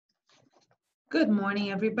Good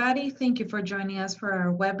morning, everybody. Thank you for joining us for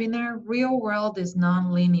our webinar, Real World is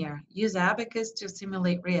Non-linear. Use Abaqus to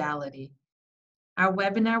simulate reality. Our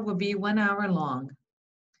webinar will be 1 hour long.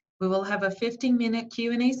 We will have a 15-minute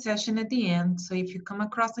Q&A session at the end, so if you come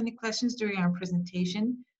across any questions during our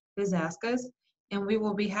presentation, please ask us, and we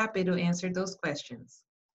will be happy to answer those questions.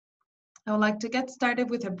 I would like to get started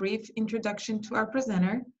with a brief introduction to our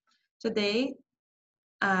presenter. Today,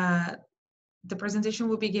 the presentation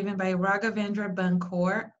will be given by Raghavendra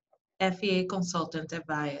Bankor, FEA consultant at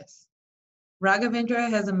VIAS.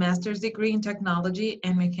 Raghavendra has a master's degree in technology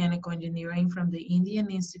and mechanical engineering from the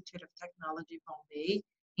Indian Institute of Technology, Bombay,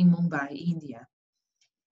 in Mumbai, India.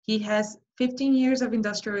 He has 15 years of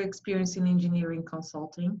industrial experience in engineering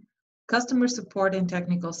consulting, customer support and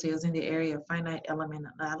technical sales in the area of finite element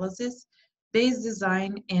analysis, base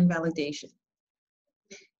design, and validation.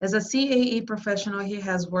 As a CAE professional, he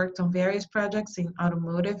has worked on various projects in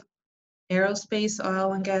automotive, aerospace,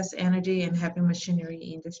 oil and gas, energy, and heavy machinery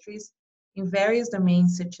industries in various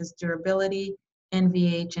domains such as durability,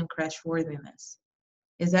 NVH, and crashworthiness.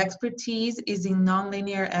 His expertise is in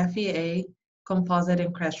nonlinear FEA, composite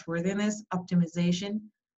and crashworthiness optimization,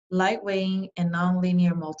 lightweighting, and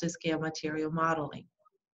nonlinear multiscale material modeling.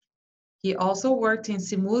 He also worked in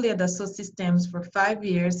Simulia Dassault Systems for 5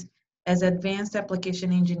 years as advanced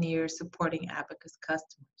application engineer supporting Abaqus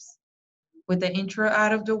customers. With the intro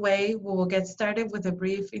out of the way, we will get started with a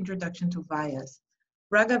brief introduction to VIAS.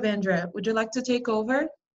 Raghavendra, would you like to take over?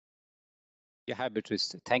 Yeah, hi,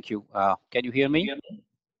 Beatrice. Thank you. Can you hear me?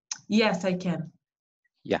 Yes, I can.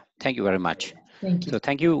 Yeah, thank you very much. Thank you. So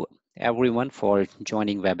thank you everyone for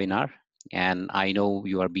joining webinar. And I know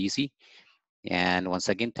you are busy. And once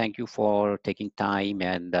again, thank you for taking time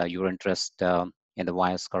and your interest in the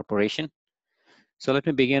VIAS Corporation. So let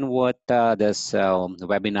me begin with this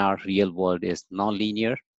webinar, Real World is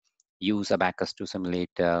Non-linear. Use Abaqus to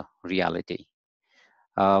simulate reality.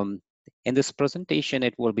 In this presentation,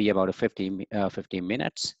 it will be about 15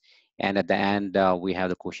 minutes. And at the end, we have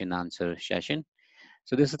the question answer session.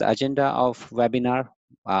 So this is the agenda of webinar.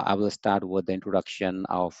 I will start with the introduction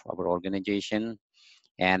of our organization,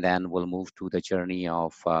 and then we'll move to the journey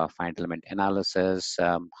of finite element analysis,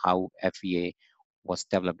 how FEA was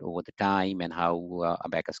developed over the time, and how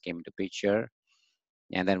Abaqus came into picture.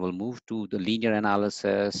 And then we'll move to the linear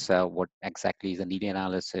analysis. What exactly is a linear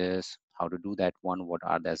analysis? How to do that one? What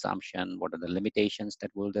are the assumptions? What are the limitations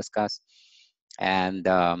that we'll discuss? And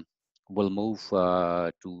we'll move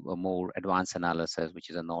to a more advanced analysis,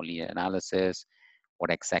 which is a nonlinear analysis.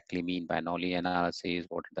 What exactly mean by nonlinear analysis?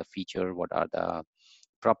 What are the features? What are the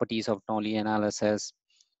properties of nonlinear analysis?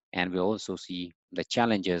 And we also see the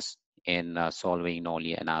challenges in solving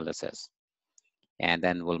nonlinear analysis. And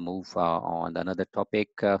then we'll move on another topic,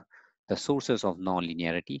 the sources of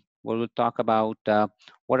nonlinearity. We'll talk about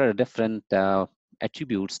what are the different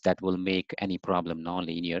attributes that will make any problem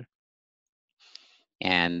nonlinear.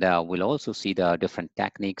 And we'll also see the different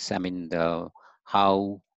techniques,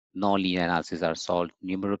 how nonlinear analysis are solved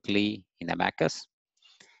numerically in Abaqus.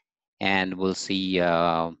 And we'll see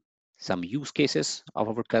some use cases of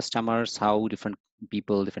our customers, how different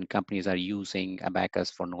people, different companies are using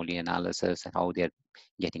Abaqus for nonlinear analysis and how they're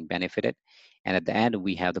getting benefited. And at the end,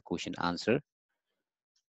 we have the question answer.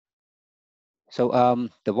 So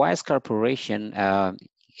the VIAS Corporation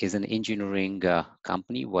is an engineering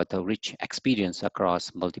company with a rich experience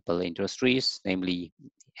across multiple industries, namely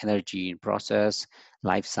energy and process,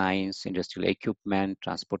 life science, industrial equipment,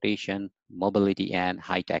 transportation, mobility, and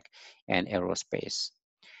high tech and aerospace.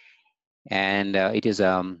 And it is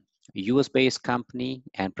a US-based company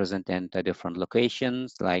and present in different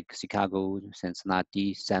locations like Chicago,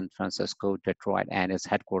 Cincinnati, San Francisco, Detroit, and its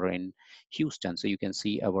headquarters in Houston. So you can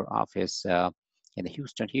see our office in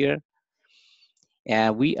Houston here.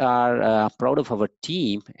 And we are proud of our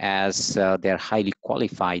team as they're highly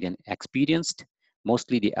qualified and experienced.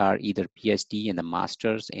 Mostly they are either PhD and a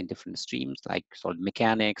master's in different streams like solid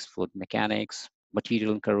mechanics, fluid mechanics,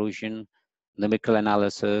 material and corrosion, numerical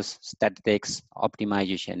analysis, statistics,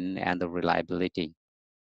 optimization, and the reliability.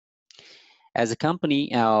 As a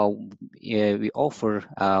company, we offer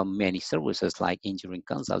many services like engineering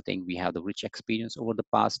consulting. We have the rich experience over the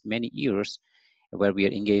past many years where we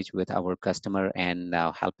are engaged with our customer and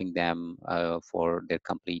helping them for their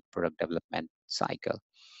complete product development cycle.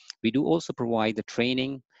 We do also provide the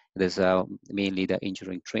training. There's mainly the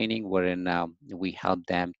engineering training wherein we help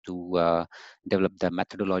them to develop the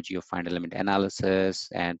methodology of finite element analysis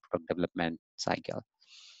and product development cycle.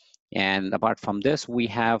 And apart from this, we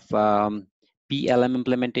have PLM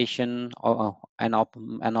implementation and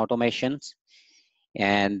automations.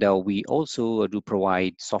 And we also do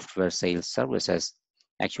provide software sales services.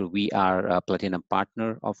 Actually, we are a platinum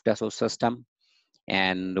partner of Dassault System,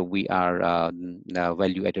 and we are a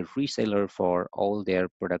value-added reseller for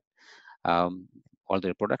um, all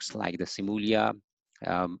their products like the Simulia,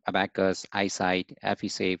 Abaqus, EyeSight,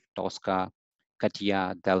 FESafe, Tosca,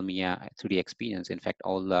 Katia, Delmia, 3D Experience. In fact,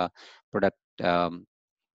 all the product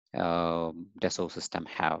Dassault System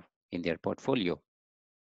have in their portfolio.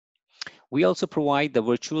 We also provide the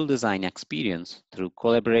virtual design experience through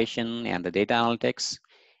collaboration and the data analytics.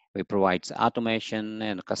 We provide automation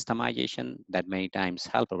and customization that many times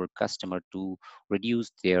help our customer to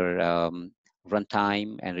reduce their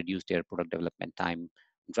runtime and reduce their product development time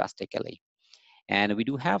drastically. And we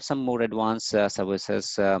do have some more advanced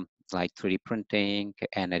services like 3D printing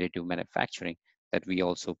and additive manufacturing that we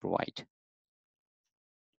also provide.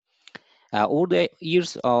 Over the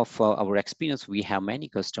years of our experience, we have many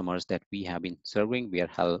customers that we have been serving. We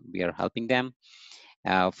are helping them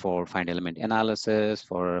for finite element analysis,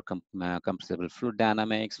 for compressible fluid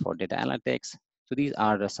dynamics, for data analytics. So these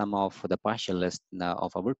are some of the partial list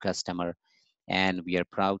of our customer, and we are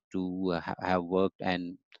proud to have worked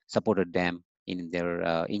and supported them in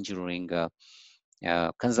their engineering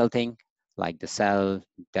consulting, like the Cell,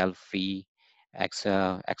 Delphi,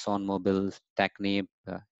 ExxonMobil, Technip,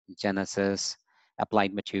 Genesis,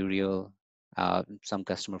 Applied Material, some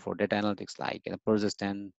customer for data analytics like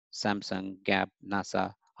Persistent, Samsung, Gap,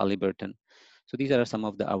 NASA, Halliburton. So these are some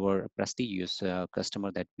of our prestigious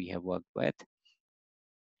customer that we have worked with.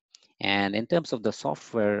 And in terms of the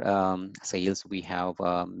software sales, we have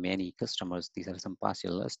many customers. These are some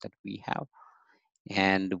partial lists that we have.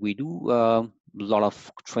 And we do a lot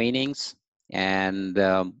of trainings, and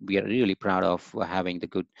we are really proud of having the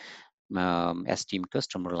good esteemed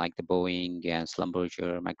customer like the Boeing and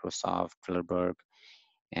Schlumberger, Microsoft, Trelleborg,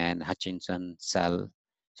 and Hutchinson, Cell.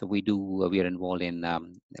 So we are involved in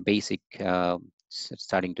basic,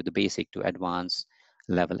 starting to the basic to advanced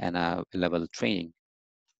level and level training.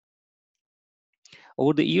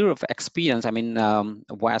 Over the year of experience, I mean,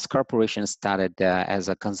 VIAS Corporation started as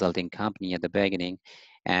a consulting company at the beginning,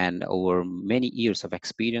 and over many years of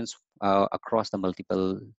experience across the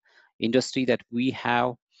multiple industry that we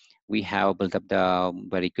have built up the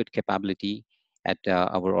very good capability at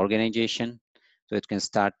our organization. So it can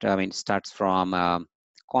start, I mean, it starts from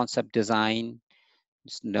concept design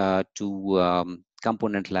to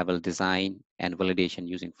component level design and validation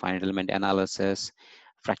using finite element analysis,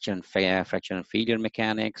 fraction and failure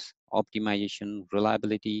mechanics, optimization,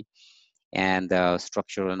 reliability, and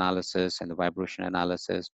structural analysis and the vibration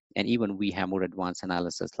analysis. And even we have more advanced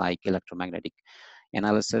analysis like electromagnetic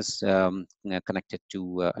analysis connected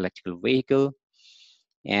to electrical vehicle.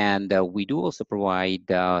 And we do also provide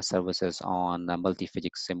services on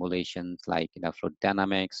multi-physics simulations like fluid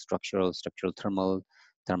dynamics, structural thermal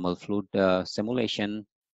fluid simulation.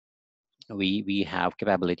 We have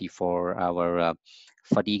capability for our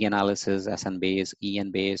fatigue analysis, SN base,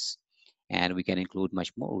 EN base, and we can include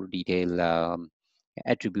much more detailed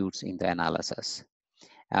attributes in the analysis.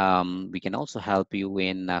 We can also help you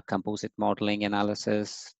in composite modeling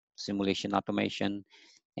analysis, simulation automation,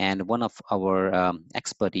 and one of our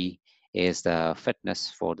expertise is the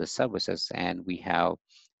fitness for the services, and we have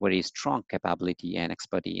very strong capability and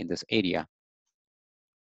expertise in this area.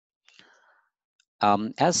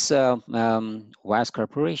 As VIAS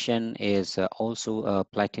Corporation is also a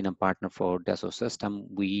platinum partner for Dassault System,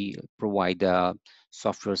 we provide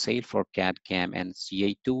software sale for CAD, CAM, and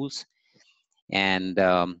CA tools. And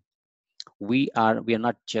we are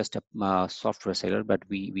not just a software seller, but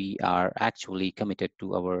we are actually committed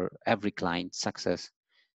to our every client success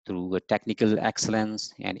through technical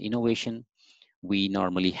excellence and innovation. We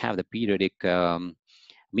normally have the periodic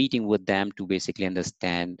meeting with them to basically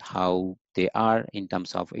understand how they are in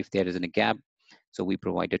terms of if there is a gap. So we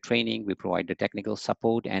provide the training, we provide the technical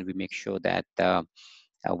support, and we make sure that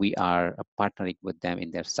we are partnering with them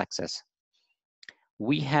in their success.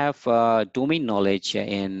 We have domain knowledge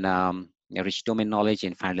in rich domain knowledge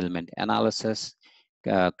in finite element analysis,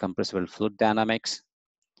 compressible fluid dynamics,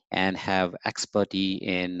 and have expertise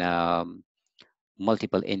in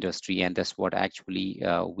multiple industry, and that's what actually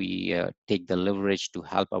we take the leverage to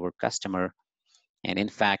help our customer. And in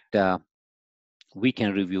fact, we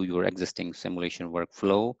can review your existing simulation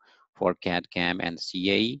workflow for CAD, CAM, and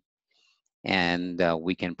CA, and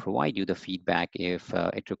we can provide you the feedback if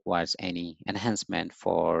it requires any enhancement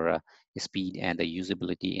for speed and the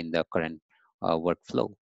usability in the current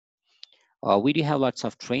workflow. We do have lots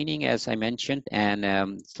of training, as I mentioned, and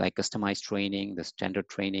it's like customized training, the standard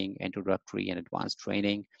training, introductory and advanced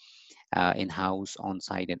training. in-house,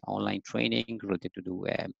 on-site, and online training related to do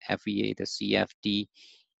FEA, the CFD,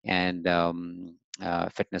 and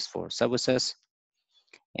fitness for services.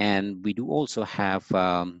 And we do also have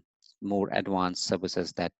more advanced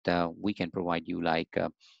services that we can provide you, like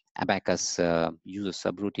Abaqus user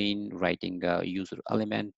subroutine, writing user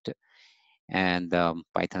element, and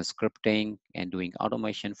Python scripting, and doing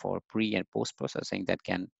automation for pre and post processing that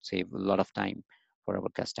can save a lot of time for our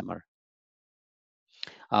customer.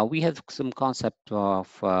 We have some concept of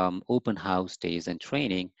open house days and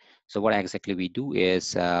training. So what exactly we do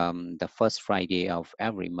is the first Friday of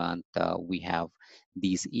every month, we have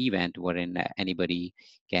these event wherein anybody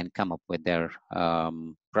can come up with their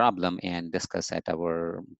problem and discuss at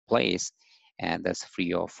our place, and that's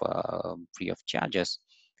free of charges.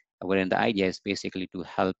 Wherein the idea is basically to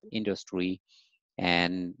help industry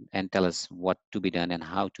and tell us what to be done and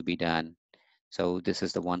how to be done. So this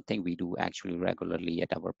is the one thing we do actually regularly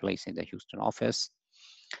at our place in the Houston office.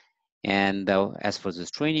 And as for this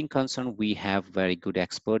training concern, we have very good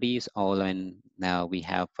expertise. All in now we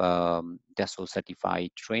have DESO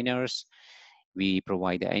certified trainers. We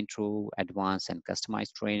provide the intro, advanced, and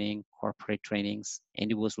customized training, corporate trainings,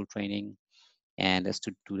 individual training, and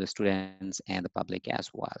to the students and the public as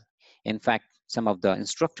well. In fact, some of the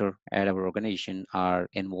instructor at our organization are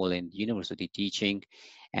involved in university teaching,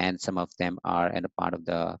 and some of them are in a part of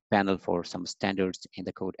the panel for some standards in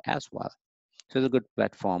the code as well. So it's a good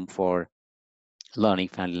platform for learning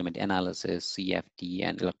finite element analysis, CFD,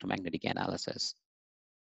 and electromagnetic analysis.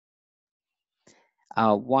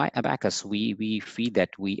 Why Abaqus? We feel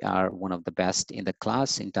that we are one of the best in the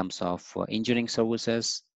class in terms of engineering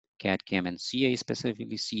services, CAD, CAM, and CA,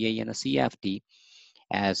 specifically CA and a CFD,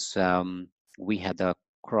 as we have the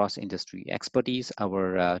cross-industry expertise.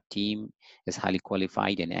 Our team is highly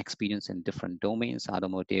qualified and experienced in different domains: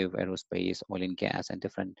 automotive, aerospace, oil and gas, and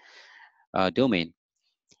different domain.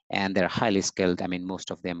 And they're highly skilled. I mean,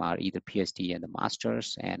 most of them are either PhD and the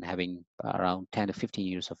masters, and having around 10 to 15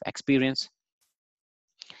 years of experience.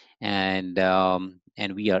 And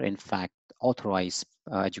we are in fact authorized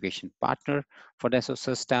education partner for the DESO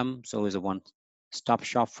system. So it's a one-stop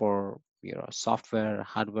shop for software,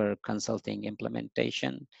 hardware consulting,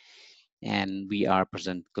 implementation, and we are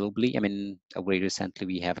present globally. I mean, very recently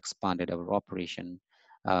we have expanded our operation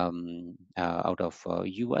out of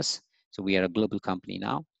US. So we are a global company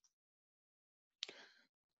now.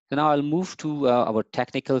 So now I'll move to our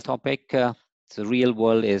technical topic. The real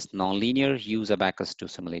world is nonlinear. Use Abaqus to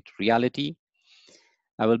simulate reality.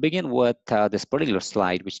 I will begin with this particular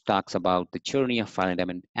slide, which talks about the journey of finite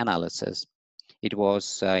element analysis. It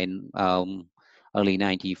was in early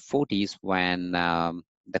 1940s when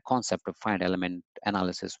the concept of finite element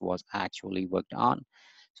analysis was actually worked on.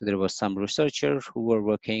 So there were some researchers who were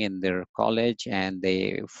working in their college, and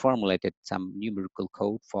they formulated some numerical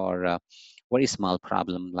code for a very small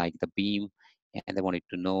problem like the beam, and they wanted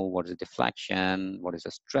to know what is the deflection, what is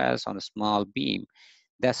the stress on a small beam.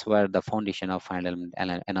 That's where the foundation of finite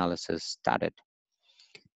element analysis started.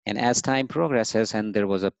 And as time progresses, and there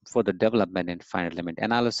was a further development in finite element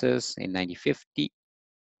analysis in 1950,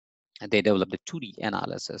 they developed the 2D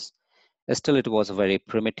analysis. Still, it was very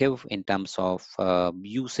primitive in terms of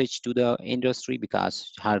usage to the industry,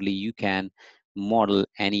 because hardly you can model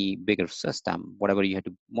any bigger system. Whatever you had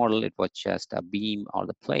to model, it was just a beam or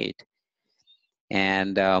the plate.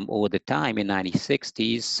 And over the time in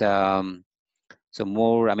 1960s, so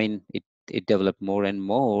more, I mean, it developed more and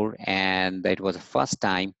more, and it was the first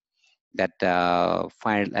time that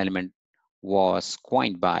finite element was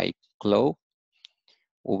coined by Clow.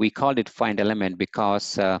 We called it finite element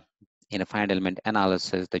because in a finite element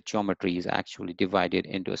analysis, the geometry is actually divided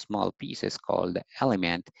into small pieces called the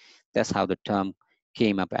element. That's how the term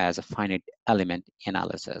came up as a finite element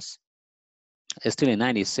analysis. Still in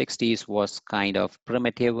 1960s was kind of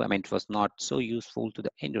primitive. I mean, it was not so useful to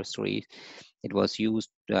the industry. It was used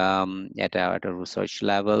at a research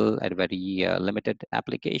level at a very limited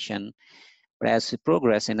application. But as it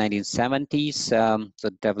progressed in 1970s, so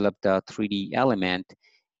developed the 3D element,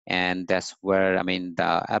 and that's where, I mean,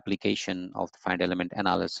 the application of the finite element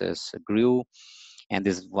analysis grew. And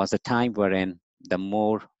this was a time wherein the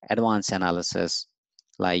more advanced analysis,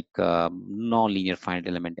 like nonlinear finite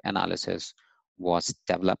element analysis, was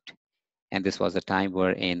developed. And this was a time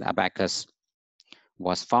wherein Abaqus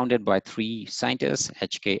was founded by three scientists,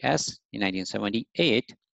 HKS, in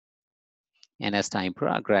 1978. And as time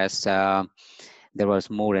progressed, there was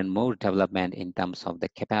more and more development in terms of the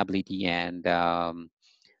capability, and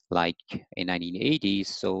like in 1980s,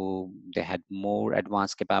 so they had more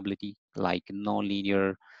advanced capability like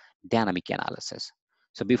nonlinear dynamic analysis.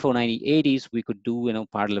 So before 1980s, we could do,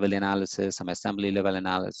 part level analysis, some assembly level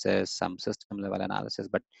analysis, some system level analysis,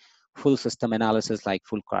 but full system analysis, like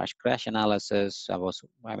full crash analysis, was,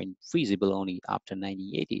 feasible only after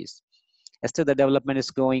 1980s. Still, the development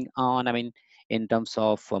is going on, in terms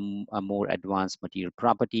of a more advanced material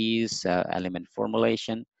properties, element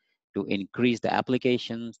formulation, to increase the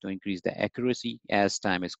applications, to increase the accuracy as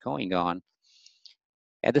time is going on.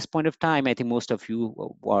 At this point of time, I think most of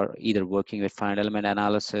you are either working with finite element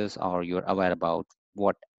analysis or you're aware about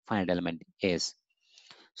what finite element is.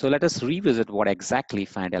 So let us revisit what exactly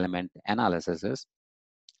finite element analysis is.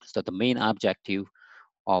 So the main objective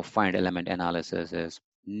of finite element analysis is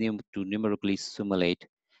to numerically simulate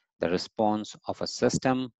the response of a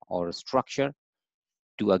system or a structure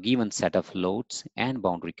to a given set of loads and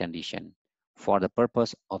boundary condition for the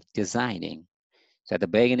purpose of designing. So at the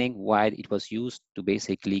beginning, why it was used to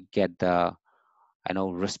basically get the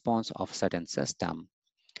response of certain system.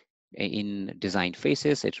 In design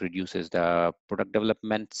phases, it reduces the product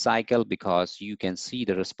development cycle because you can see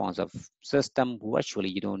the response of system virtually.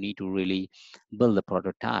 You don't need to really build the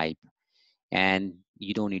prototype, and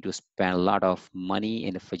you don't need to spend a lot of money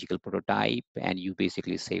in a physical prototype, and you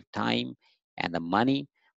basically save time and the money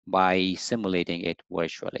by simulating it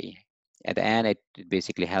virtually. At the end, it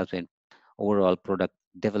basically helps in overall product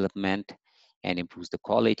development and improves the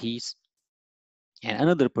qualities. And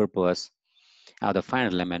another purpose of the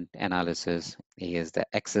finite element analysis is to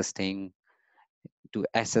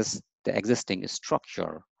assess the existing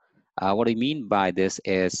structure. What I mean by this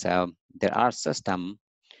is there are systems,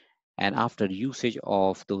 and after usage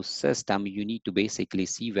of those systems, you need to basically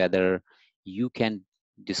see whether you can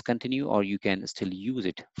discontinue or you can still use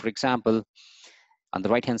it. For example, on the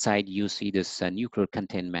right hand side, you see this nuclear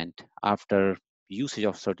containment. After usage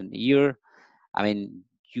of certain year,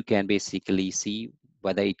 you can basically see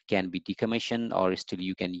whether it can be decommissioned or still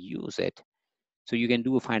you can use it. So you can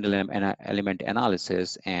do a finite element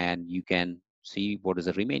analysis, and you can see what is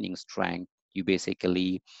the remaining strength. You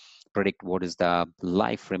basically predict what is the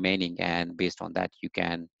life remaining, and based on that, you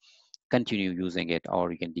can continue using it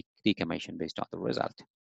or you can decommission based on the result.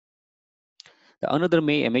 The another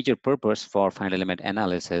major purpose for finite element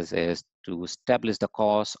analysis is to establish the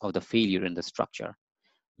cause of the failure in the structure.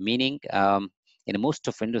 Meaning, in most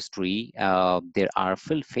of industry, there are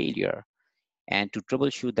field failure. And to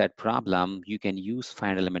troubleshoot that problem, you can use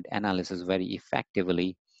finite element analysis very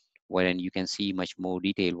effectively, wherein you can see much more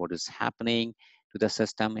detail what is happening to the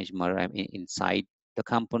system inside the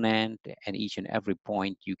component, and each and every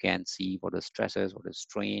point you can see what is stresses, what is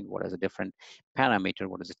strain, what is a different parameter,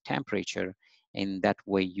 what is the temperature. In that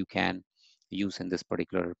way, you can use in this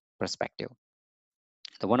particular perspective.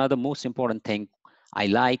 The one of the most important thing I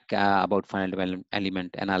like about finite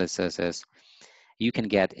element analysis is you can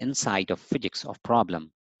get insight of physics of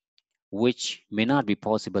problem, which may not be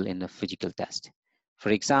possible in a physical test.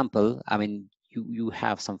 For example, you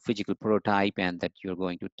have some physical prototype and that you're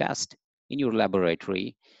going to test in your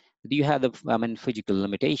laboratory. You have the physical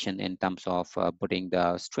limitation in terms of putting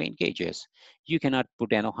the strain gauges. You cannot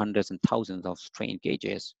put hundreds and thousands of strain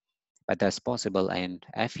gauges, but that's possible in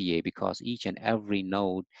FEA because each and every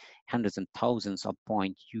node, hundreds and thousands of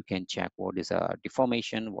points, you can check what is a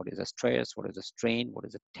deformation, what is a stress, what is a strain, what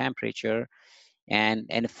is a temperature, and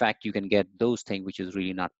in fact you can get those things which is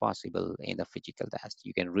really not possible in the physical test.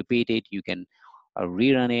 You can repeat it, you can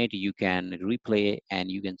rerun it, you can replay it,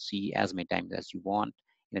 and you can see as many times as you want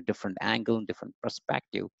in a different angle, different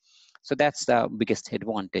perspective. So that's the biggest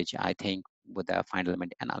advantage, I think, with the finite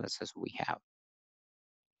element analysis we have.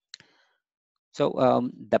 So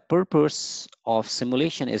the purpose of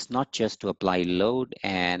simulation is not just to apply load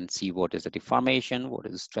and see what is the deformation, what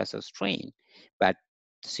is the stress or strain, but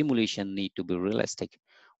simulation need to be realistic.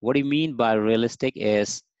 What do you mean by realistic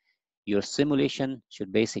is your simulation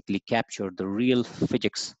should basically capture the real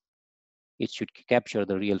physics. It should capture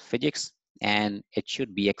the real physics, and it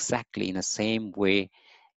should be exactly in the same way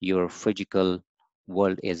your physical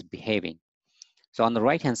world is behaving. So on the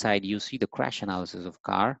right hand side, you see the crash analysis of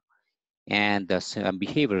car, and the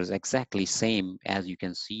behavior is exactly same as you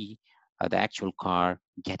can see the actual car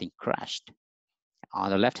getting crashed.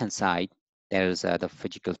 On the left hand side, there's the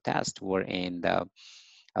physical test wherein the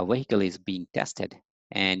vehicle is being tested,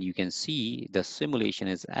 and you can see the simulation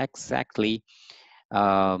is exactly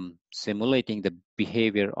simulating the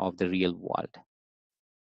behavior of the real world.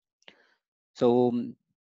 So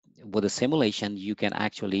with the simulation, you can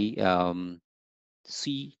actually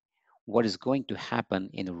see what is going to happen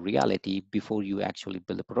in reality before you actually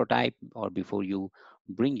build a prototype or before you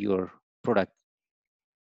bring your product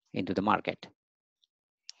into the market.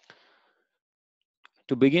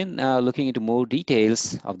 To begin looking into more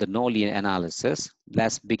details of the non-linear analysis,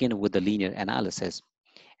 let's begin with the linear analysis.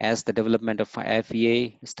 As the development of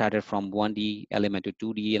FEA started from 1D element to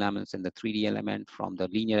 2D elements and the 3D element, from the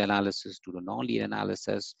linear analysis to the non-linear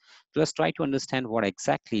analysis, let's try to understand what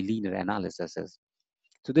exactly linear analysis is.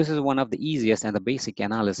 So this is one of the easiest and the basic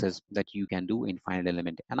analysis that you can do in finite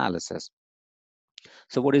element analysis.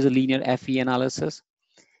 So what is a linear FE analysis?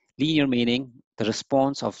 Linear meaning the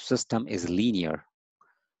response of system is linear.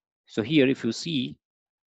 So here, if you see,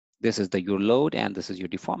 this is your load and this is your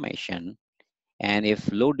deformation. And if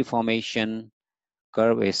load deformation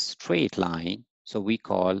curve is straight line, so we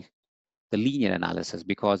call the linear analysis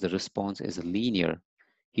because the response is linear.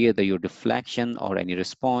 Here, your deflection or any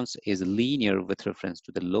response is linear with reference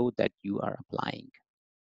to the load that you are applying.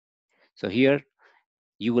 So here,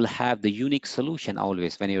 you will have the unique solution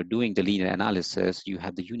always. When you're doing the linear analysis, you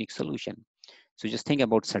have the unique solution. So just think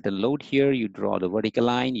about certain load here, you draw the vertical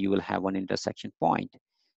line, you will have one intersection point.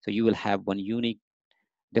 So you will have one unique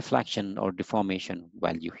deflection or deformation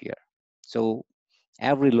value here. So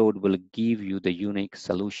every load will give you the unique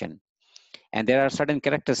solution. And there are certain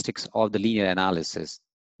characteristics of the linear analysis.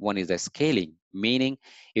 One is the scaling, meaning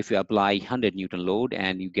if you apply 100 Newton load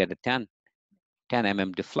and you get a 10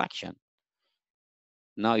 mm deflection.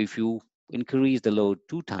 Now, if you increase the load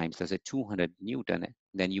 2 times, let's say 200 Newton,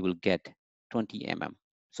 then you will get 20 mm.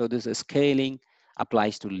 So this scaling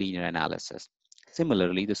applies to linear analysis.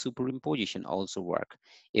 Similarly, the superimposition also work.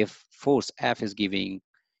 If force F is giving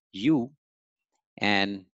U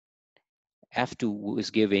and F2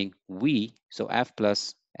 is giving V, so F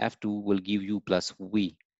plus F2 will give U plus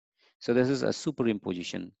V. So this is a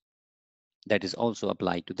superimposition that is also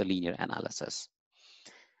applied to the linear analysis.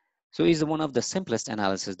 So it's one of the simplest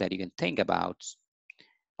analysis that you can think about.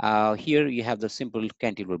 Here you have the simple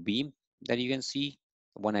cantilever beam that you can see.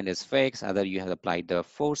 One end is fixed, other you have applied the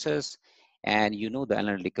forces, and you know the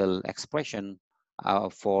analytical expression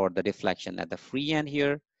for the deflection at the free end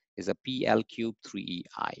here is a PL cube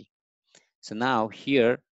 3EI. So now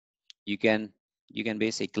here you can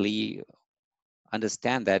basically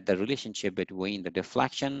understand that the relationship between the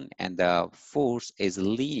deflection and the force is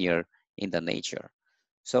linear in the nature.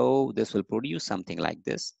 So this will produce something like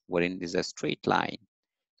this, wherein it is a straight line.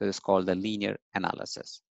 So it's called the linear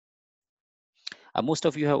analysis. Most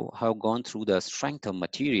of you have gone through the strength of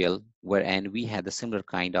material, wherein we had a similar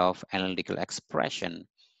kind of analytical expression.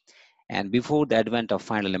 And before the advent of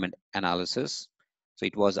finite element analysis, so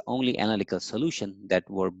it was only analytical solution that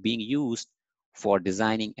were being used for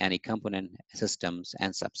designing any component systems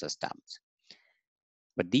and subsystems.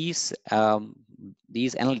 But these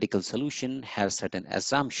analytical solution have certain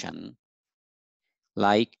assumption,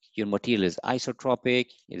 like your material is isotropic,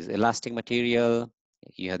 it is elastic material,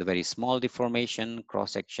 you have a very small deformation,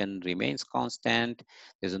 cross-section remains constant,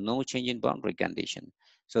 there's no change in boundary condition.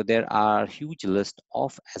 So there are huge list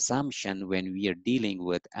of assumptions when we are dealing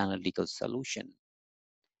with analytical solution.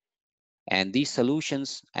 And these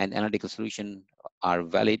solutions and analytical solution are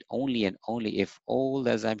valid only and only if all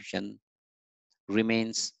the assumption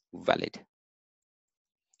remains valid.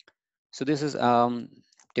 So this is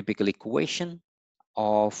typical equation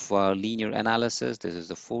of linear analysis. This is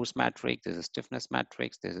the force matrix, this is stiffness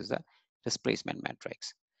matrix, this is the displacement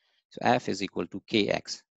matrix. So F is equal to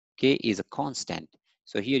Kx. K is a constant.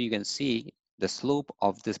 So here you can see the slope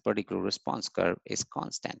of this particular response curve is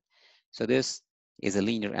constant. So this is a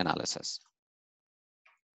linear analysis.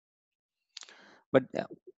 But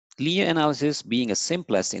linear analysis being a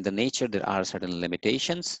simplest in the nature, there are certain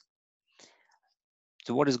limitations.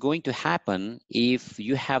 So what is going to happen if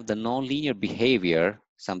you have the non-linear behavior,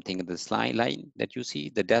 something in this line that you see,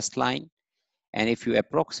 the dashed line, and if you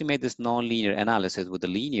approximate this non-linear analysis with the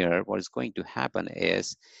linear, what is going to happen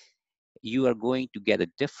is you are going to get a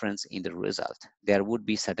difference in the result. There would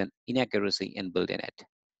be certain inaccuracy inbuilt in it.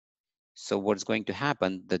 So what's going to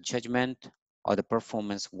happen, the judgment or the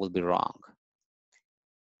performance will be wrong.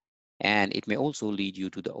 And it may also lead you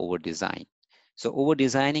to the over-design. So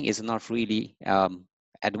over-designing is not really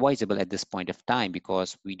advisable at this point of time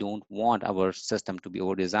because we don't want our system to be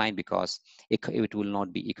over-designed because it will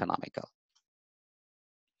not be economical.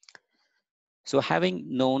 So having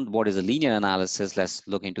known what is a linear analysis, let's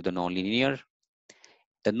look into the non-linear.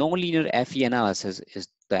 The non-linear FE analysis is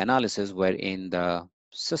the analysis wherein the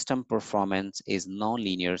system performance is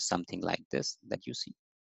non-linear, something like this that you see.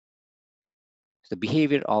 So the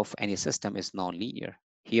behavior of any system is non-linear.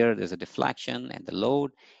 Here there's a deflection and the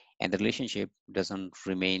load, and the relationship doesn't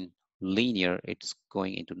remain linear, it's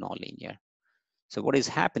going into non-linear. So what is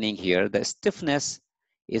happening here, the stiffness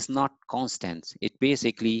is not constant. It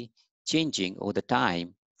basically changing over the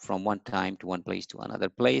time from one time to one place to another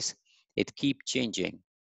place. It keeps changing.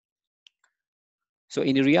 So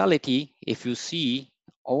in reality, if you see,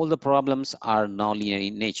 all the problems are nonlinear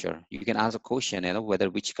in nature. You can ask a question, whether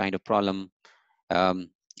which kind of problem um,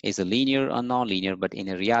 is a linear or nonlinear, but in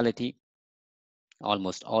a reality,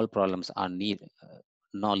 almost all problems are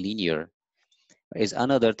nonlinear. Is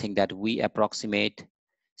another thing that we approximate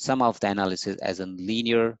some of the analysis as a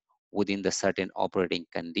linear within the certain operating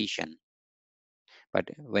condition. But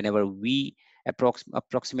whenever we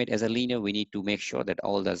approximate as a linear, we need to make sure that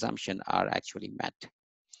all the assumptions are actually met.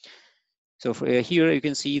 So here you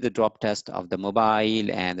can see the drop test of the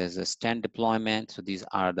mobile, and there's a stand deployment. So these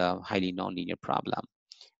are the highly nonlinear problem.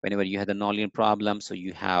 Whenever you have the nonlinear problem, so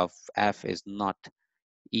you have F is not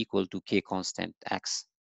equal to K constant X.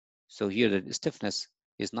 So here the stiffness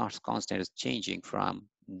is not constant, it's changing from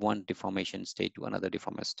one deformation state to another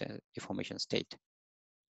deformation state.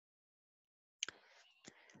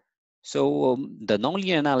 So the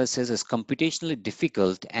nonlinear analysis is computationally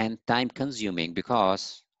difficult and time consuming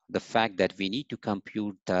because the fact that we need to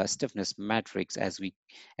compute the stiffness matrix as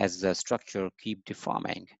the structure keep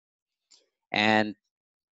deforming. And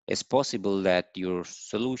it's possible that your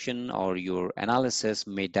solution or your analysis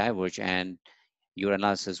may diverge and your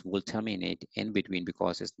analysis will terminate in between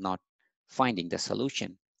because it's not finding the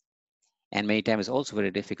solution. And many times it's also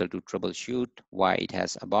very difficult to troubleshoot why it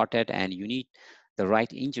has aborted, and you need the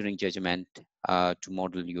right engineering judgment to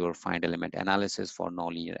model your finite element analysis for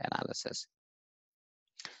nonlinear analysis.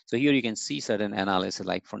 So here you can see certain analysis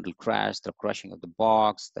like frontal crash, the crushing of the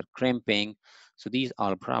box, the crimping. So these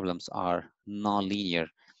all problems are nonlinear.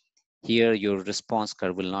 Here your response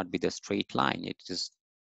curve will not be the straight line. It is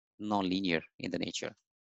nonlinear in the nature.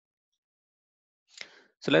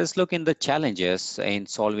 So let us look in the challenges in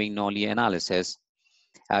solving nonlinear analysis.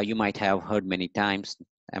 You might have heard many times.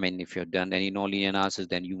 I mean, if you've done any nonlinear analysis,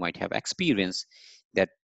 then you might have experienced that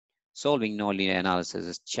solving nonlinear analysis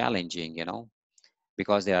is challenging,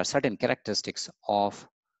 because there are certain characteristics of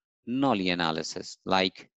nonlinear analysis,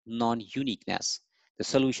 like non-uniqueness. The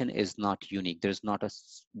solution is not unique. There's not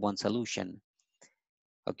one solution.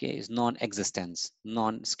 Okay, it's non-existence,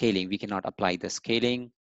 non-scaling. We cannot apply the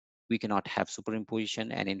scaling. We cannot have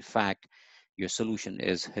superimposition. And in fact, your solution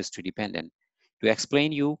is history dependent. To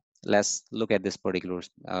explain you, let's look at this particular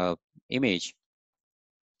image.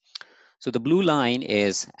 So the blue line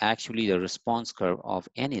is actually the response curve of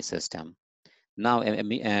any system. Now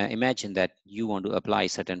imagine that you want to apply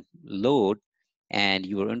certain load and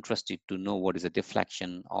you are interested to know what is the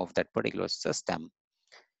deflection of that particular system.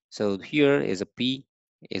 So here is a P,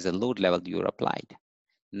 is a load level you applied.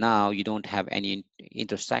 Now you don't have any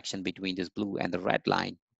intersection between this blue and the red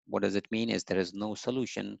line. What does it mean is there is no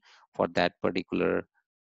solution for that particular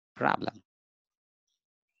problem.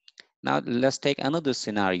 Now let's take another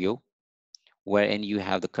scenario wherein you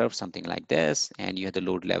have the curve something like this and you have the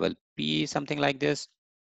load level P something like this.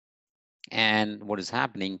 And what is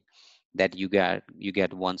happening that you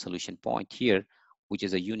get one solution point here, which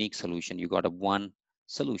is a unique solution. You got a one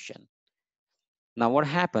solution. Now what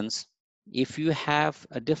happens if you have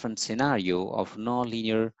a different scenario of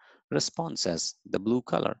nonlinear responses, the blue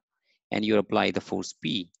color, and you apply the force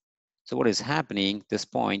P? So what is happening, this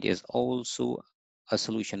point is also a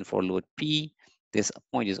solution for load P. This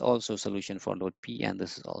point is also a solution for load P, and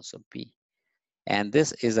this is also P. And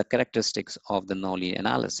this is a characteristics of the nonlinear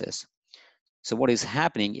analysis. So what is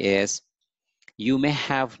happening is you may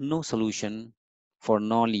have no solution for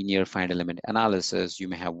nonlinear finite element analysis. You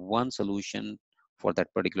may have one solution for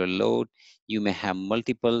that particular load. You may have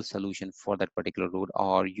multiple solutions for that particular load,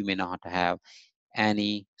 or you may not have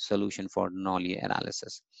any solution for nonlinear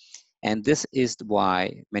analysis. And this is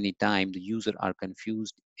why many times the user are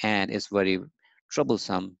confused and it's very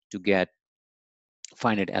troublesome to get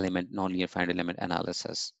nonlinear finite element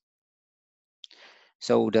analysis.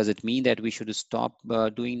 So does it mean that we should stop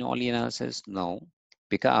doing nonlinear analysis? No,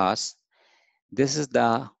 because this is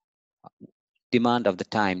the demand of the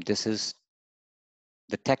time. This is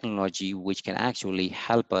the technology which can actually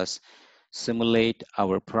help us simulate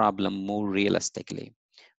our problem more realistically.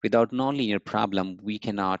 Without nonlinear problem, we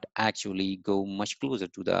cannot actually go much closer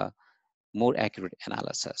to the more accurate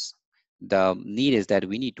analysis. The need is that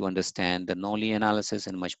we need to understand the nonlinear analysis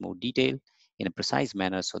in much more detail, in a precise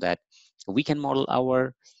manner, so that we can model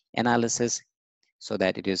our analysis so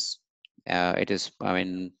that it is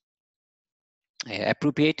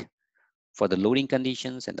appropriate for the loading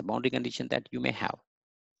conditions and the boundary condition that you may have.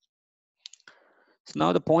 So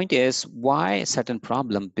now the point is why a certain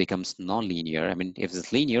problem becomes nonlinear. I mean, if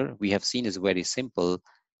it's linear, we have seen is very simple.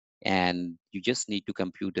 and you just need to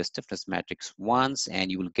compute the stiffness matrix once,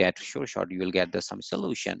 and you will get you will get the some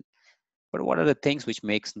solution. But what are the things which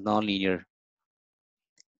makes nonlinear?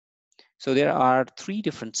 So there are three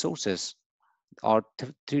different sources or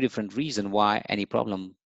three different reasons why any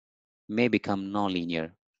problem may become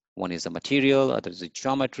nonlinear. One is the material, other is the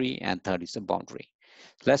geometry, and third is the boundary.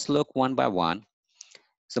 Let's look one by one.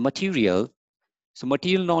 So material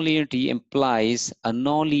nonlinearity implies a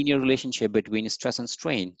nonlinear relationship between stress and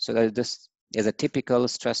strain. So that this is a typical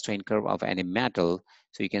stress strain curve of any metal.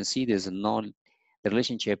 So you can see the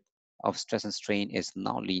relationship of stress and strain is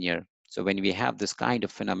nonlinear. So when we have this kind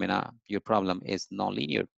of phenomena, your problem is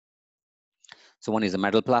nonlinear. So one is the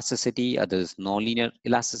metal plasticity, other is nonlinear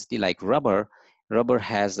elasticity like rubber. Rubber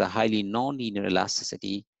has a highly nonlinear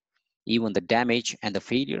elasticity. Even the damage and the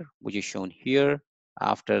failure, which is shown here,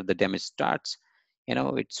 after the damage starts,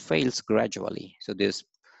 it fails gradually. So this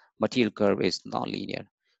material curve is nonlinear.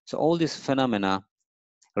 So all these phenomena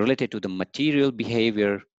related to the material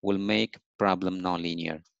behavior will make problem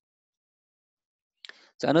nonlinear.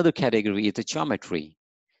 So another category is the geometry.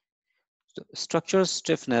 So structure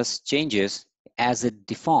stiffness changes as it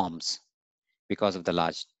deforms because of the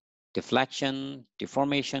large deflection,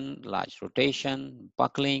 deformation, large rotation,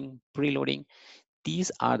 buckling, preloading.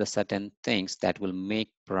 These are the certain things that will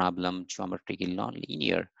make problem geometrically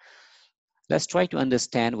nonlinear. Let's try to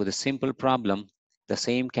understand with a simple problem, the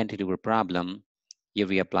same cantilever problem. Here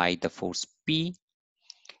we apply the force P,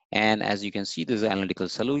 and as you can see, this is an analytical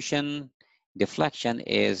solution. Deflection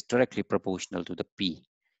is directly proportional to the P.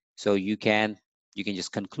 So you can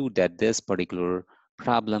just conclude that this particular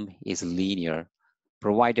problem is linear,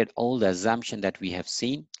 provided all the assumption that we have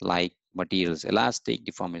seen, like material is elastic,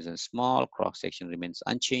 deformation is small, cross-section remains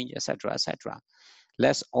unchanged, etc., etc.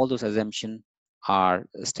 Less all those assumptions are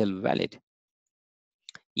still valid.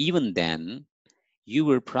 Even then,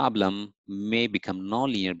 your problem may become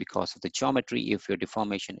nonlinear because of the geometry if your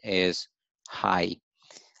deformation is high.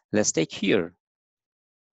 Let's take here.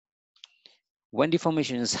 When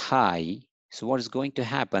deformation is high, so what is going to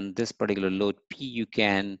happen, this particular load P, you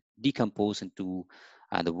can decompose into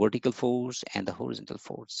the vertical force and the horizontal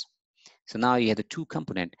force. So now you have the two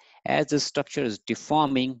component. As the structure is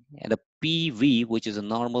deforming, and the PV, which is a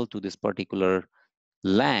normal to this particular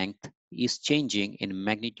length, is changing in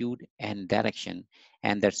magnitude and direction.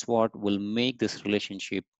 And that's what will make this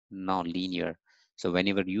relationship non-linear. So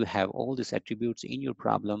whenever you have all these attributes in your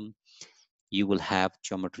problem, you will have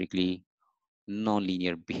geometrically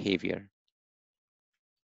non-linear behavior.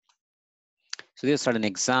 So there's an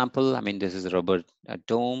example. I mean, this is a rubber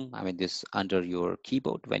dome. I mean, this under your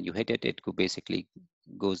keyboard, when you hit it, it could basically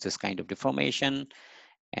goes this kind of deformation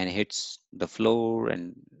and hits the floor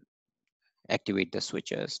and activate the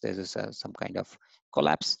switches. This is some kind of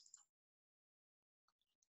collapse.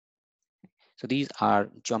 So these are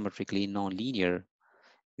geometrically non-linear.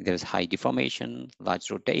 There's high deformation, large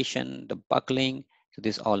rotation, the buckling. So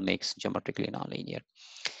this all makes geometrically non-linear.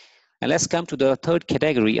 And let's come to the third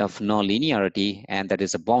category of non-linearity, and that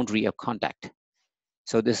is a boundary of contact.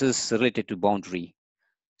 So this is related to boundary.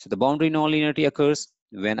 So the boundary non-linearity occurs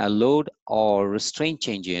when a load or restraint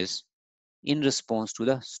changes in response to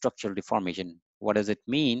the structural deformation. What does it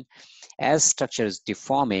mean? As structure is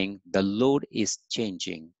deforming, the load is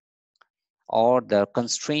changing, or the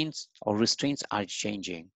constraints or restraints are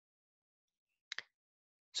changing.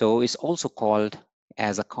 So it's also called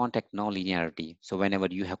as a contact nonlinearity. So whenever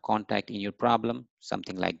you have contact in your problem,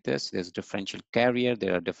 something like this, there's a differential carrier,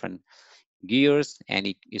 there are different gears, and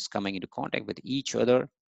it is coming into contact with each other.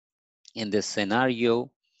 In this scenario,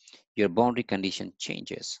 your boundary condition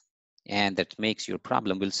changes, and that makes your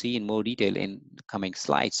problem. We'll see in more detail in the coming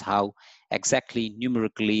slides how exactly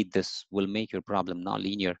numerically this will make your problem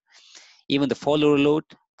nonlinear. Even the follower load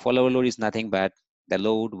is nothing but the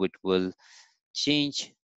load which will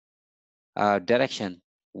change direction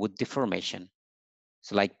with deformation.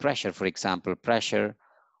 So like pressure, for example, pressure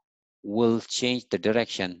will change the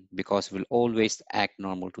direction because it will always act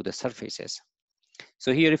normal to the surfaces.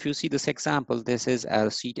 So here, if you see this example, this is a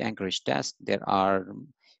seat anchorage test. There are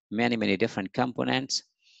many, many different components.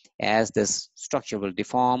 As this structure will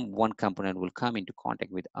deform, one component will come into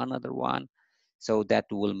contact with another one. So that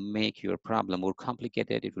will make your problem more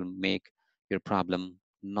complicated. It will make your problem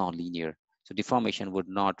non-linear. So deformation would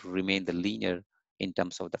not remain the linear in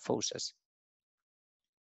terms of the forces.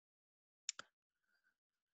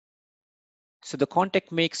 So the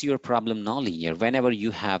contact makes your problem nonlinear. Whenever you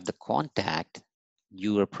have the contact,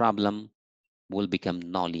 your problem will become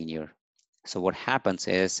nonlinear. So what happens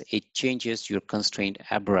is it changes your constraint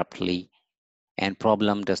abruptly, and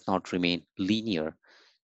problem does not remain linear.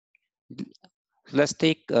 Let's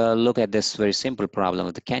take a look at this very simple problem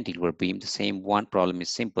of the cantilever beam. The same one problem is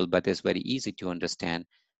simple, but it's very easy to understand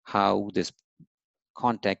how this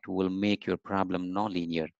contact will make your problem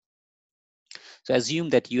nonlinear. So assume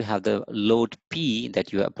that you have the load P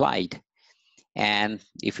that you applied. And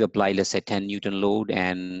if you apply, let's say 10 Newton load,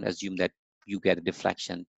 and assume that you get a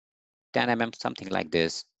deflection 10 mm, something like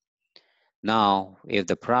this. Now, if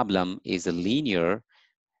the problem is a linear,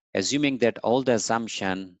 assuming that all the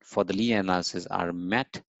assumptions for the linear analysis are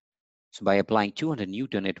met, so by applying 200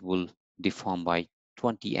 Newton, it will deform by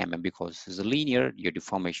 20 mm because it's a linear, your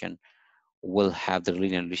deformation will have the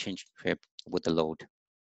linear relationship with the load.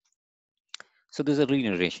 So there's a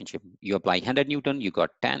linear relationship. You apply 100 Newton, you got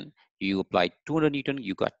 10. You apply 200 Newton,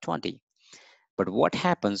 you got 20. But what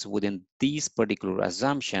happens within these particular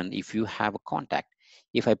assumption if you have a contact?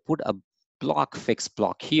 If I put a fixed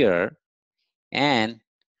block here and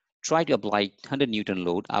try to apply 100 Newton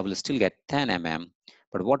load, I will still get 10 mm.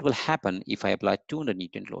 But what will happen if I apply 200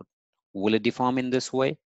 Newton load? Will it deform in this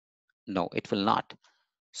way? No, it will not.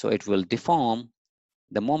 So it will deform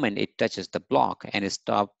the moment it touches the block and it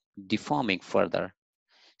stop deforming further.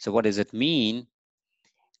 So what does it mean?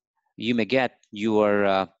 You may get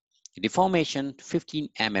your deformation 15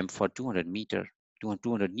 mm for 200 meter,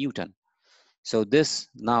 200 Newton. So this,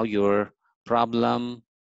 now your problem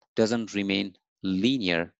doesn't remain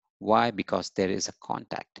linear. Why? Because there is a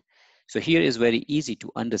contact. So here is very easy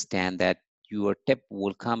to understand that your tip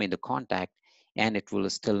will come into contact and it will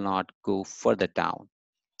still not go further down.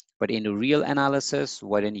 But in a real analysis,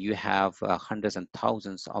 wherein you have hundreds and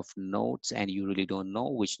thousands of nodes and you really don't know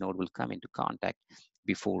which node will come into contact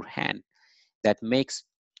beforehand, that makes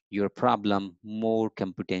your problem more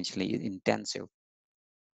computationally intensive.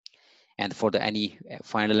 And for any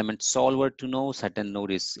finite element solver to know certain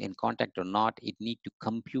node is in contact or not, it need to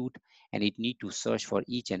compute and it need to search for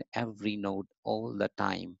each and every node all the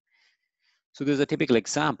time. So there's a typical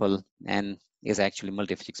example and is actually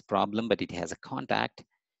multi-physics problem, but it has a contact.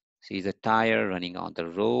 See the tire running on the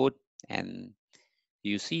road and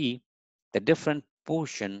you see the different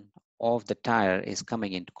portion of the tire is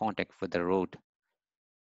coming into contact with the road.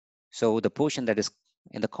 So the portion that is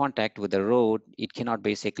in the contact with the road, it cannot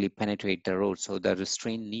basically penetrate the road. So the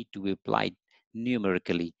restraint need to be applied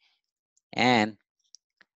numerically. And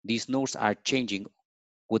these nodes are changing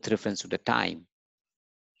with reference to the time.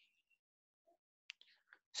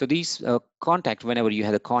 So these contact, whenever you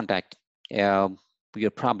have a contact, your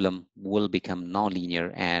problem will become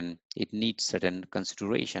nonlinear and it needs certain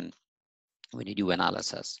consideration when you do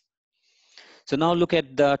analysis. So now look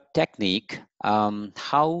at the technique,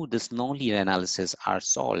 how this nonlinear analysis are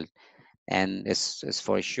solved. And it's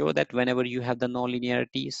for sure that whenever you have the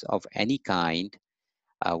nonlinearities of any kind,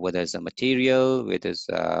 whether it's a material, whether it's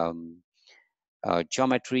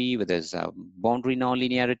geometry, whether it's a boundary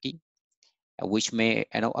nonlinearity, which may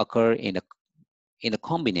occur in a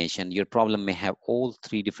combination, your problem may have all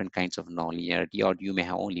three different kinds of nonlinearity, or you may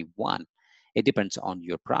have only one. It depends on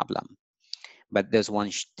your problem. But there's one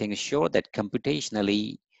thing sure, that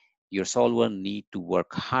computationally, your solver need to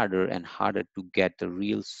work harder and harder to get the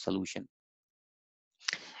real solution.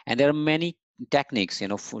 And there are many techniques,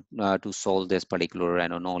 to solve this particular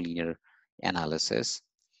nonlinear analysis.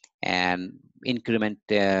 And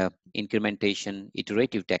incrementation,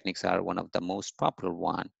 iterative techniques are one of the most popular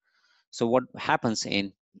one. So what happens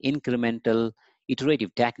in incremental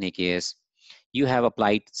iterative technique is you have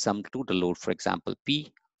applied some total load, for example,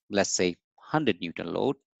 P, let's say 100 Newton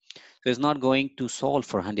load. So it's not going to solve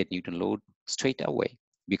for 100 Newton load straight away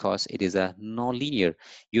because it is a nonlinear.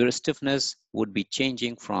 Your stiffness would be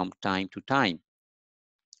changing from time to time.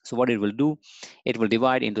 So what it will do, it will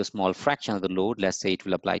divide into a small fraction of the load. Let's say it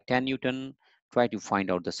will apply 10 Newton, try to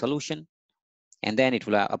find out the solution, and then it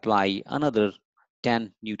will apply another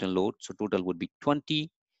 10 Newton load. So total would be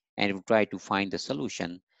 20, and it will try to find the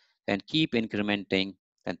solution. Then keep incrementing,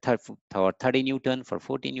 then for 30 Newton, for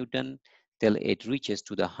 40 Newton, till it reaches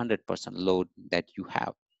to the 100% load that you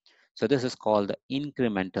have. So this is called the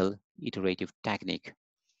incremental iterative technique.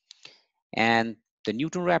 And the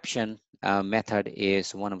Newton Raphson method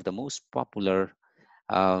is one of the most popular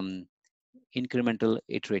incremental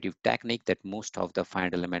iterative technique that most of the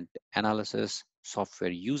finite element analysis software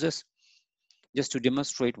uses, just to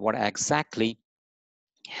demonstrate what exactly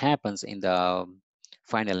happens in the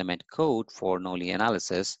finite element code for nonlinear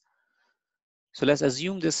analysis. So let's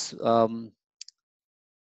assume this, the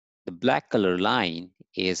black color line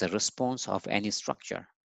is a response of any structure.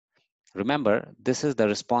 Remember, this is the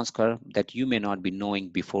response curve that you may not be knowing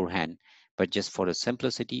beforehand, but just for the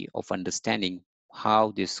simplicity of understanding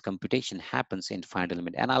how this computation happens in finite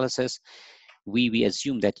element analysis, we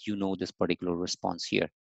assume that you know this particular response here.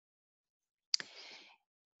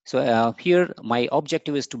 So here my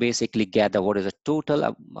objective is to basically gather what is a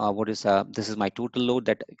total, this is my total load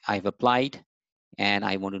that I've applied, and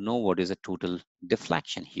I want to know what is a total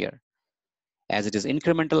deflection here. As it is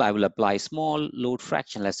incremental, I will apply small load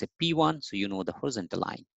fraction, let's say P1, so you know the horizontal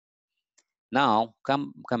line. Now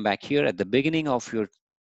come back here at the beginning of your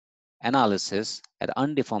analysis at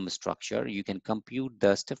undeformed structure, you can compute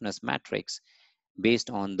the stiffness matrix based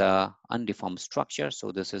on the undeformed structure.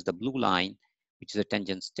 So this is the blue line, which is a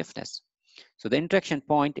tangent stiffness. So the interaction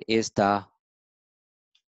point is the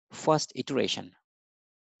first iteration.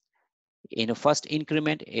 In a first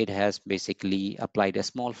increment, it has basically applied a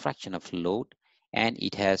small fraction of load, and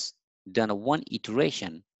it has done a one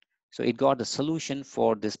iteration. So it got the solution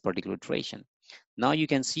for this particular iteration. Now you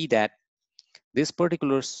can see that this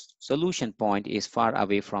particular solution point is far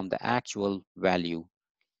away from the actual value.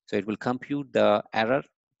 So it will compute the error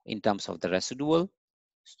in terms of the residual,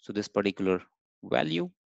 so this particular value.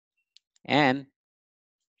 And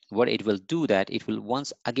what it will do that it will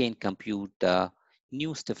once again compute the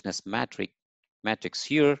new stiffness matrix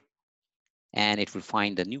here, and it will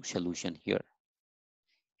find the new solution here.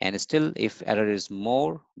 And still, if error is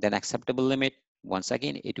more than acceptable limit, once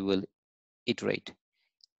again it will iterate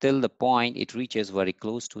till the point it reaches very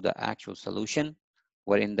close to the actual solution,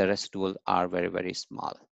 wherein the residual are very, very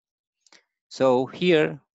small. So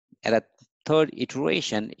here at a third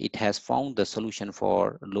iteration, it has found the solution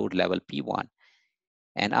for load level P1.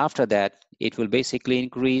 And after that, it will basically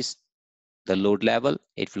increase the load level.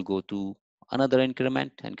 It will go to another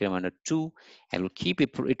increment 2, and will keep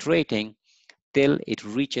iterating till it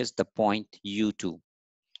reaches the point U2.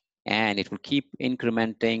 And it will keep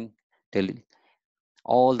incrementing till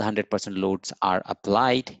all the 100% loads are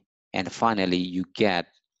applied. And finally, you get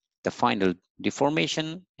the final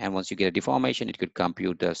deformation. And once you get a deformation, it could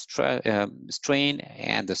compute the strain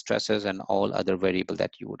and the stresses and all other variable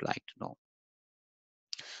that you would like to know.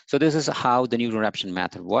 So this is how the neural adaptation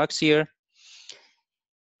method works here.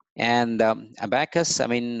 And Abaqus, I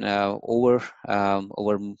mean, over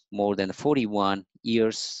more than 41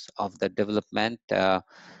 years of the development,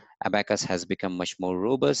 Abaqus has become much more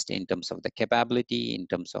robust in terms of the capability, in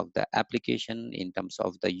terms of the application, in terms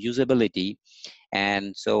of the usability.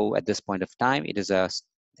 And so at this point of time, it is a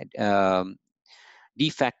de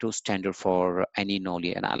facto standard for any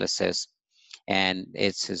non-linear analysis. And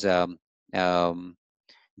it's a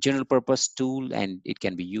general purpose tool, and it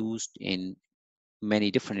can be used in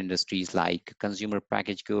many different industries like consumer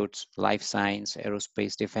packaged goods, life science,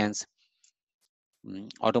 aerospace, defense,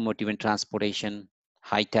 automotive and transportation,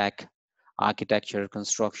 high tech, architecture,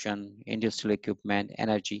 construction, industrial equipment,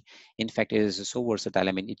 energy. In fact, it is so versatile.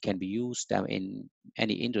 I mean, it can be used in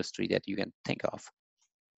any industry that you can think of.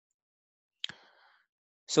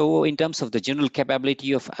 So in terms of the general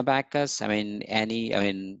capability of Abaqus, I mean,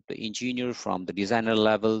 the engineer from the designer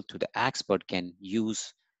level to the expert can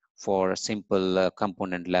use for a simple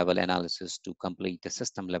component level analysis to complete the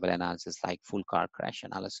system level analysis, like full car crash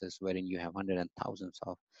analysis, wherein you have hundreds and thousands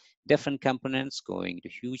of different components going to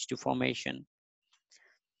huge deformation.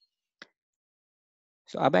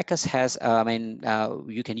 So Abaqus has,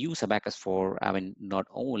 you can use Abaqus for, not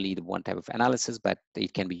only the one type of analysis, but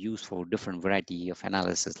it can be used for different variety of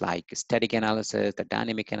analysis, like static analysis, the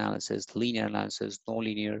dynamic analysis, linear analysis,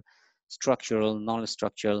 nonlinear, structural,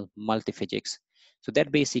 non-structural, multiphysics. So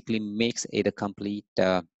that basically makes it a complete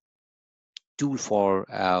tool for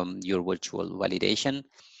your virtual validation,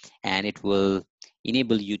 and it will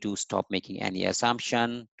enable you to stop making any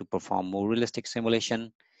assumption, to perform more realistic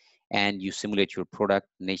simulation, and you simulate your product,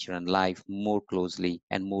 nature, and life more closely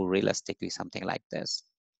and more realistically, something like this.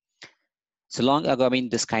 So long ago, I mean,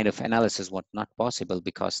 this kind of analysis was not possible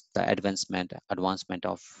because the advancement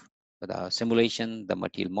of the simulation, the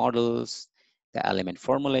material models, the element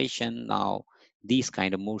formulation. Now, these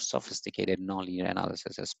kind of more sophisticated nonlinear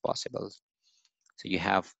analysis is possible. So you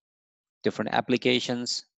have different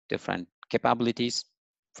applications, different capabilities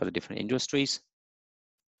for the different industries.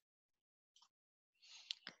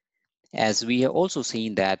 As we have also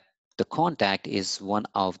seen that the contact is one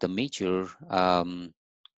of the major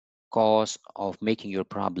cause of making your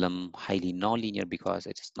problem highly nonlinear, because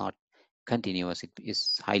it is not continuous, it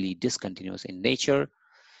is highly discontinuous in nature.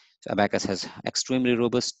 So Abaqus has extremely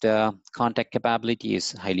robust contact capability,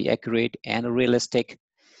 is highly accurate and realistic,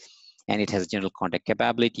 and it has general contact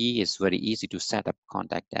capability. It's very easy to set up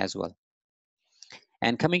contact as well.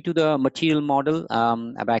 And coming to the material model,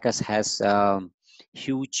 Abaqus has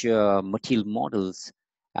huge material models,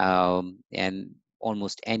 and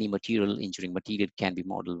almost any material, engineering material, can be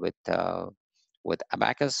modeled with with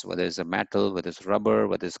Abaqus, whether it's a metal, whether it's rubber,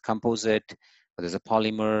 whether it's composite, whether it's a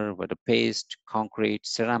polymer, whether paste, concrete,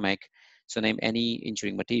 ceramic. So name any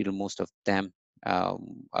engineering material, most of them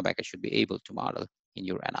Abaqus should be able to model in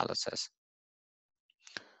your analysis.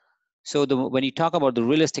 So when you talk about the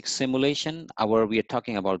realistic simulation, we are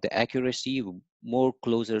talking about the accuracy more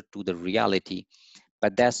closer to the reality.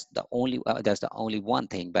 But that's the only one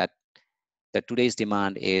thing. But that today's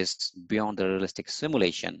demand is beyond the realistic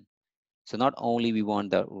simulation. So not only we want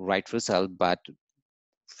the right result, but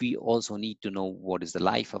we also need to know what is the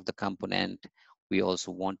life of the component. We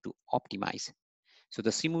also want to optimize. So the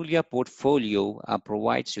Simulia portfolio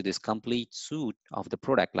provides you this complete suite of the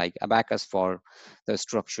product, like Abaqus for the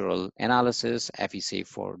structural analysis, FEC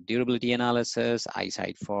for durability analysis,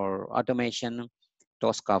 Eyesight for automation,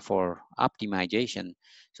 Tosca for optimization.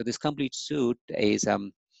 So this complete suite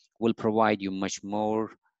will provide you much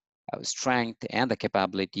more strength and the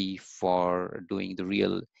capability for doing the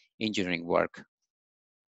real engineering work.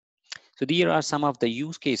 So here are some of the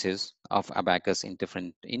use cases of Abaqus in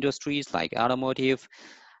different industries like automotive.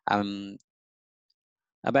 Um,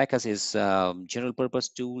 Abaqus is a general purpose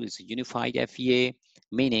tool. It's a unified FEA,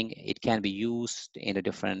 meaning it can be used in the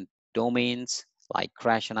different domains like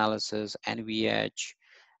crash analysis, NVH,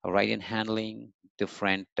 ride and handling,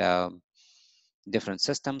 different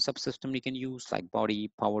systems, subsystem you can use like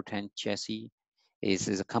body, powertrain, chassis.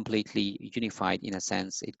 Is a completely unified in a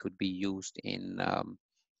sense. It could be used in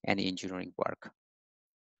any engineering work.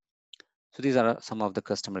 So these are some of the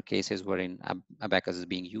customer cases wherein Abaqus is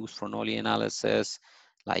being used for nollie analysis,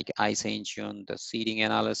 like ice engine, the seating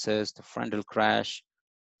analysis, the frontal crash,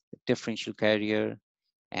 the differential carrier,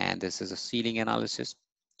 and this is a sealing analysis.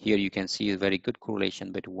 Here you can see a very good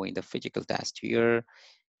correlation between the physical test here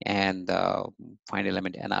and the fine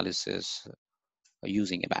element analysis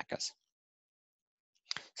using Abaqus.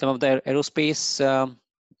 Some of the aerospace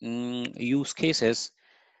use cases.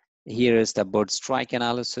 Here is the bird strike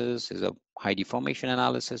analysis, is a high deformation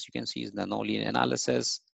analysis. You can see is the nonlinear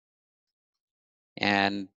analysis.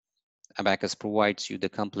 And Abaqus provides you the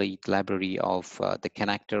complete library of the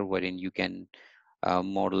connector wherein you can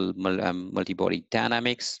model multi-body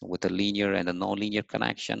dynamics with a linear and a non-linear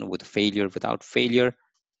connection, with failure, without failure.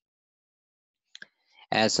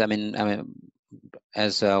 As VIAS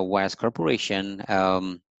Corporation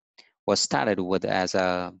was started with as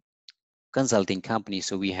a consulting company,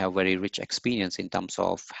 so we have very rich experience in terms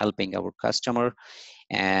of helping our customer,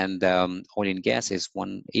 and oil and gas is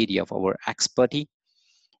one area of our expertise,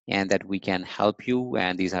 and that we can help you.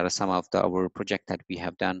 And these are some of our projects that we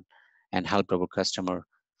have done and helped our customer,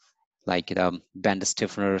 like the bend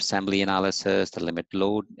stiffener assembly analysis, the limit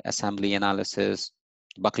load assembly analysis,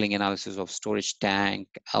 buckling analysis of storage tank,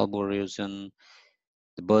 elbow erosion,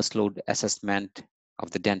 the burst load assessment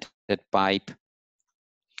of the dented pipe,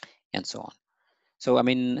 and so on. So,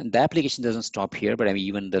 the application doesn't stop here, but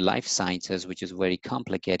even the life sciences, which is very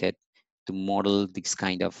complicated to model these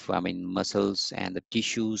kind of, muscles and the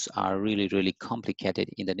tissues are really, really complicated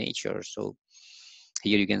in the nature. So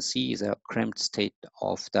here you can see is a cramped state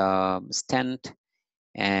of the stent,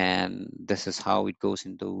 and this is how it goes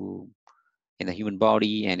in the human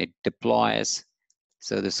body and it deploys.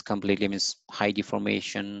 So this completely means high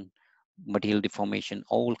deformation, material deformation,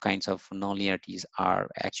 all kinds of nonlinearities are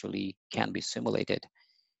actually can be simulated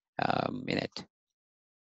in it.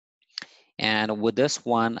 And with this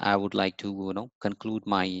one, I would like to conclude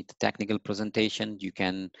my technical presentation. You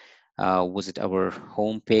can visit our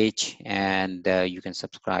homepage, and you can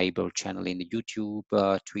subscribe our channel in the YouTube,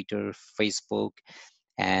 Twitter, Facebook,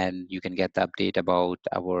 and you can get the update about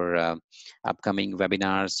our upcoming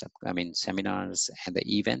webinars, seminars, and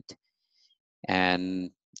the event.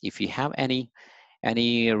 And if you have any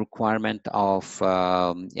requirement of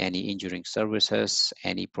any engineering services,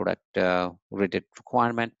 any product related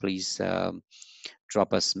requirement, please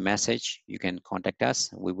drop us a message. You can contact us.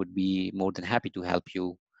 We would be more than happy to help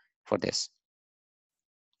you for this.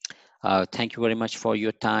 Thank you very much for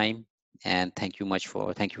your time, and thank you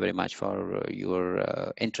very much for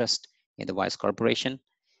your interest in the VIAS Corporation.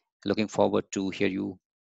 Looking forward to hear you.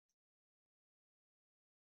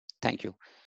 Thank you.